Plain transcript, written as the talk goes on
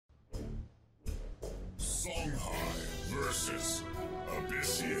Songhai versus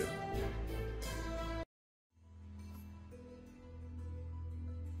Abyssian.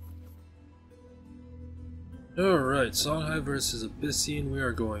 Alright, Songhai versus Abyssian. We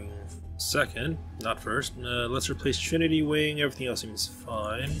are going second, not first. Let's replace Trinity Wing, everything else seems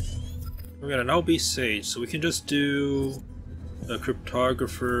fine. We got an LB Sage, so we can just do a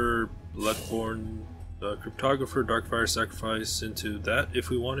Cryptographer, Bloodborne, Cryptographer, Darkfire Sacrifice into that if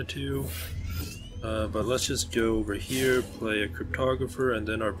we wanted to. But let's just go over here, play a Cryptographer, and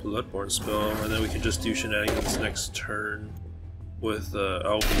then our Bloodborne spell, and then we can just do shenanigans next turn with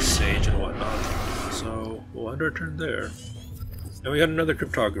LB Sage and whatnot. So we'll end our turn there. And we got another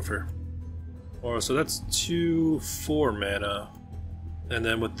Cryptographer. So that's 4 mana. And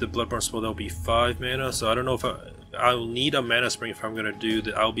then with the Bloodborne spell that'll be 5 mana. So I don't know if I'll need a Mana Spring if I'm going to do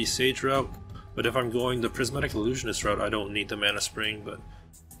the LB Sage route. But if I'm going the Prismatic Illusionist route, I don't need the Mana Spring. But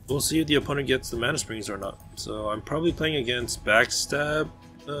we'll see if the opponent gets the Mana Springs or not. So I'm probably playing against Backstab,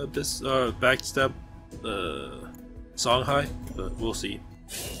 Songhai, but we'll see.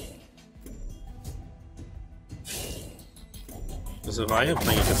 Because if I am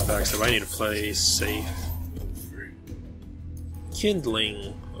playing against Backstab, I need to play safe.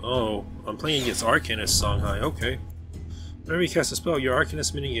 Kindling. Oh, I'm playing against Arcanist Songhai. Okay. Whenever you cast a spell, your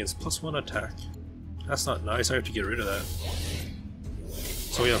Arcanist minion gains +1 attack. That's not nice. I have to get rid of that.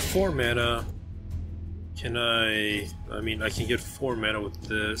 So we have 4 mana. Can I mean, I can get 4 mana with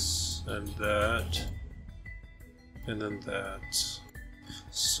this and that. And then that.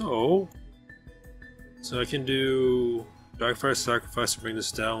 So I can do Darkfire Sacrifice to bring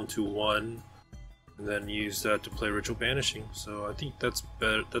this down to 1, and then use that to play Ritual Banishing. So I think that's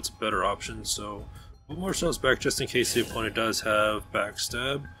better. That's a better option. So put more spells back just in case the opponent does have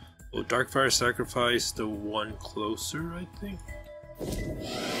Backstab. We'll Darkfire Sacrifice the 1 closer, I think.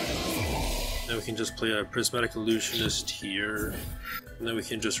 Then we can just play a Prismatic Illusionist here. And then we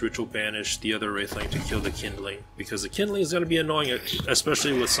can just Ritual Banish the other Wraithling to kill the Kindling. Because the Kindling is going to be annoying,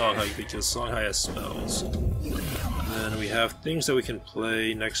 especially with Songhai, because Songhai has spells. And then we have things that we can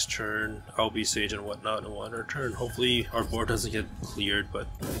play next turn, LB Sage and whatnot, and we'll end our turn. Hopefully our board doesn't get cleared, but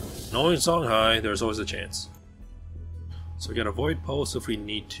knowing Songhai, there's always a chance. So we got a Void Pulse if we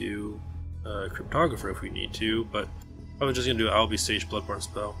need to, Cryptographer if we need to, but I'm just going to do an LB Sage Bloodborne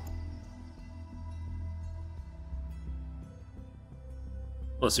spell.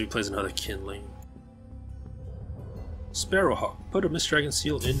 Let's see if he plays another Kindling. Sparrowhawk. Put a Mist Dragon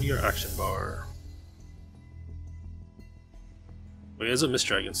Seal in your action bar. Well, he has a Mist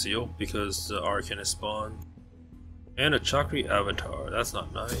Dragon Seal because the Arcanist spawn. And a Chakri Avatar. That's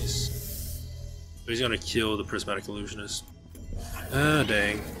not nice. But he's gonna kill the Prismatic Illusionist. Ah,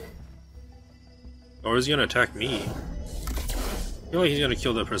 dang. Or is he gonna attack me? I feel like he's gonna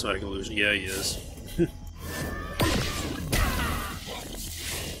kill the Prismatic Illusion. Yeah, he is.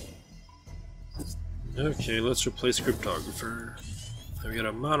 Okay, let's replace Cryptographer. Then we got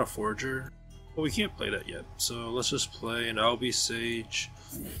a Mana Forger. Well, we can't play that yet, so let's just play an LB Sage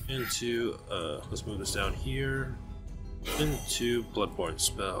into, let's move this down here, into Bloodborne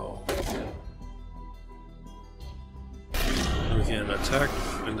Spell. And we can attack,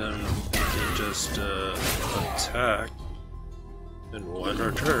 and then we can just attack, and we'll end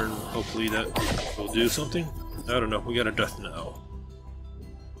our turn. Hopefully that will do something. I don't know, we got a Death Knell.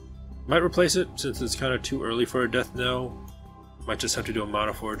 Might replace it, since it's kind of too early for a Death Knell. Might just have to do a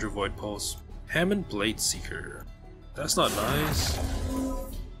Mana Forge or Void Pulse. Hammond Blade Seeker. That's not nice.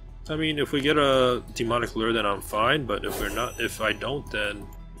 I mean, if we get a Demonic Lure, then I'm fine, but if I don't, then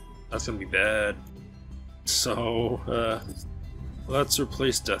that's gonna be bad. So, let's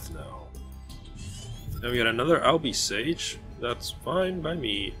replace Death Knell. Then we got another LB Sage. That's fine by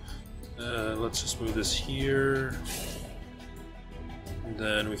me. Let's just move this here. And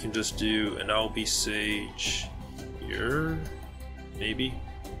then we can just do an LB Sage here, maybe.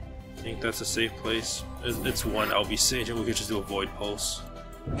 I think that's a safe place. It's 1 LB Sage, and we can just do a Void Pulse.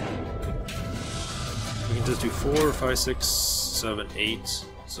 We can just do 4, 5, 6, 7, 8.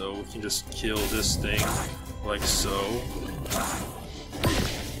 So we can just kill this thing, like so.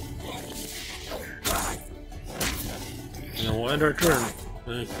 And then we'll end our turn.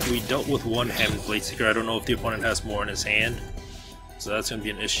 We dealt with 1 Hammond Blade Seeker. I don't know if the opponent has more in his hand. So that's going to be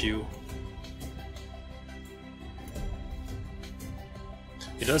an issue.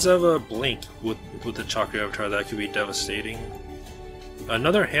 He does have a blink with the Chakra Avatar that could be devastating.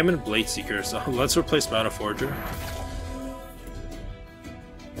 Another Hammond Blade Seeker, so let's replace Mana Forger.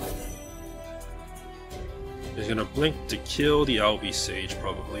 He's going to blink to kill the LB Sage,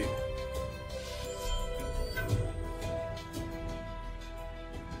 probably.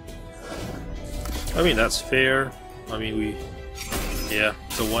 I mean, that's fair. I mean, yeah,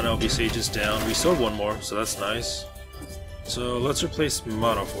 so one LB Sage is down. We still have one more, so that's nice. So let's replace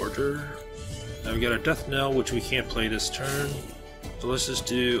Mono Forger. Now we got a Death Knell, which we can't play this turn. So let's just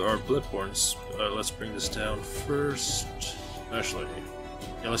do our Bloodborne. Let's bring this down first. Actually,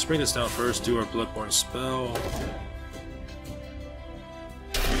 yeah, let's bring this down first, do our Bloodborne spell.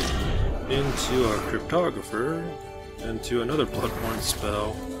 Into our Cryptographer. Into another Bloodborne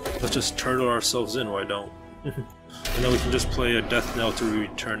spell. Let's just turtle ourselves in, why don't? And then we can just play a Death Knell to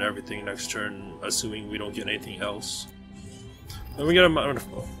return everything next turn, assuming we don't get anything else. And we got a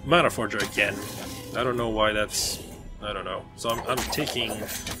Mana Forger again. I don't know why that's... I don't know. So I'm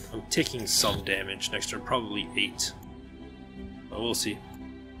taking some damage next turn, probably 8. But we'll see.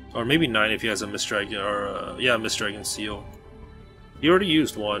 Or maybe 9 if he has a Mistdragon, or yeah, Mistdragon Seal. He already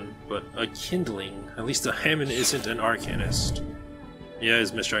used one, but a Kindling. At least the Hammond isn't an Arcanist. Yeah,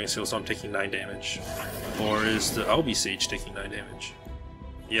 it's Mistdragon Seal, so I'm taking 9 damage. Or is the LB Sage taking 9 damage?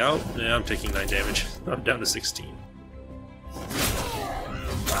 Yeah, I'm taking 9 damage. I'm down to 16.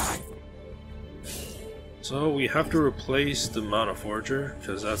 So we have to replace the Mana Forger,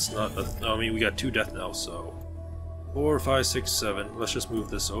 because that's not a... I mean, we got 2 Death Knells, so... 4, 5, 6, 7. Let's just move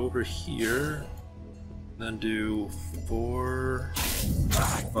this over here. Then do 4,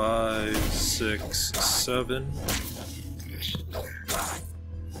 5, 6, 7.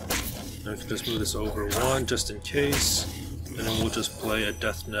 Then we can just move this over 1 just in case. And then we'll just play a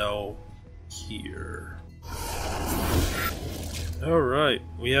Death Knell here. Alright,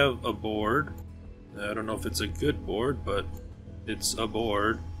 we have a board. I don't know if it's a good board, but it's a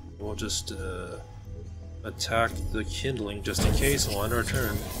board. We'll just attack the Kindling just in case and we'll end our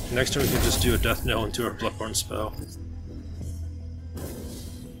turn. Next turn we can just do a Death Knell into our Bloodborne spell.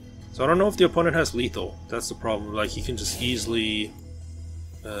 So I don't know if the opponent has lethal. That's the problem. Like, he can just easily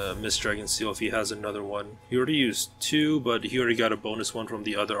Mistdragon Seal if he has another one. He already used 2, but he already got a bonus one from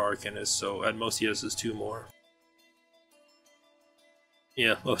the other Arcanist, so at most he has his 2 more.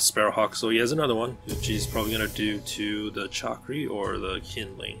 Yeah, Sparrowhawk, so he has another one, which he's probably going to do to the Chakri or the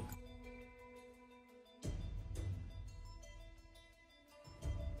Kindling.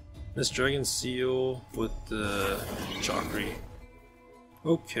 Mistdragon Seal with the Chakri.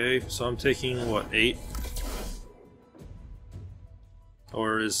 Okay, so I'm taking, what, 8?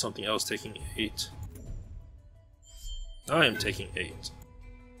 Or is something else taking 8? I am taking 8.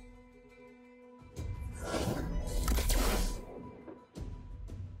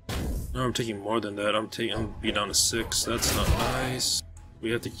 No, I'm taking more than that. I'm be down to 6. That's not nice. We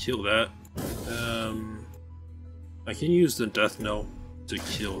have to kill that. I can use the Death Knell to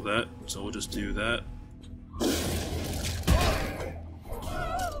kill that, so we'll just do that.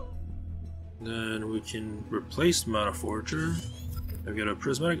 Then we can replace Mana Forger. I've got a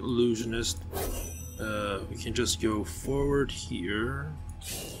Prismatic Illusionist. We can just go forward here.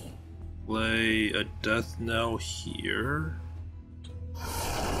 Play a Death Knell here.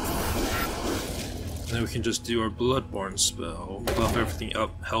 And then we can just do our Bloodborne spell. Buff everything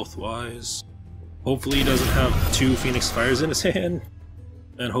up health-wise. Hopefully he doesn't have 2 Phoenix Fires in his hand.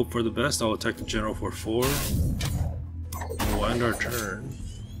 And hope for the best. I'll attack the General for 4. And we'll end our turn.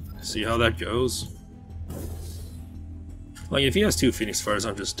 See how that goes. Like, if he has 2 Phoenix Fires,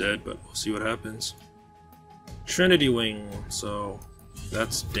 I'm just dead, but we'll see what happens. Trinity Wing, so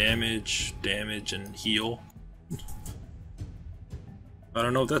that's damage, and heal. I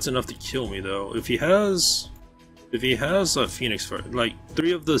don't know if that's enough to kill me though. If he has a Phoenix Fire, like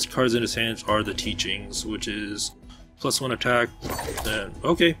 3 of those cards in his hands are the Teachings, which is +1 attack. And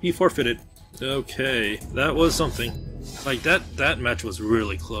okay, he forfeited. Okay, that was something. Like that match was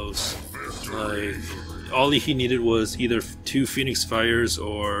really close. Like, all he needed was either 2 Phoenix Fires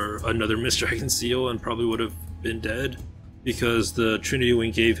or another Mistdragon Seal and probably would have been dead. Because the Trinity Wing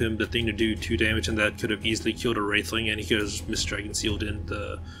gave him the thing to do 2 damage, and that could have easily killed a Wraithling, and he could have Mistdragon Sealed in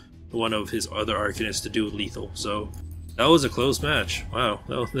the one of his other Arcanists to do lethal. So that was a close match. Wow,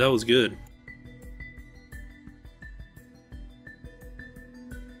 that was good.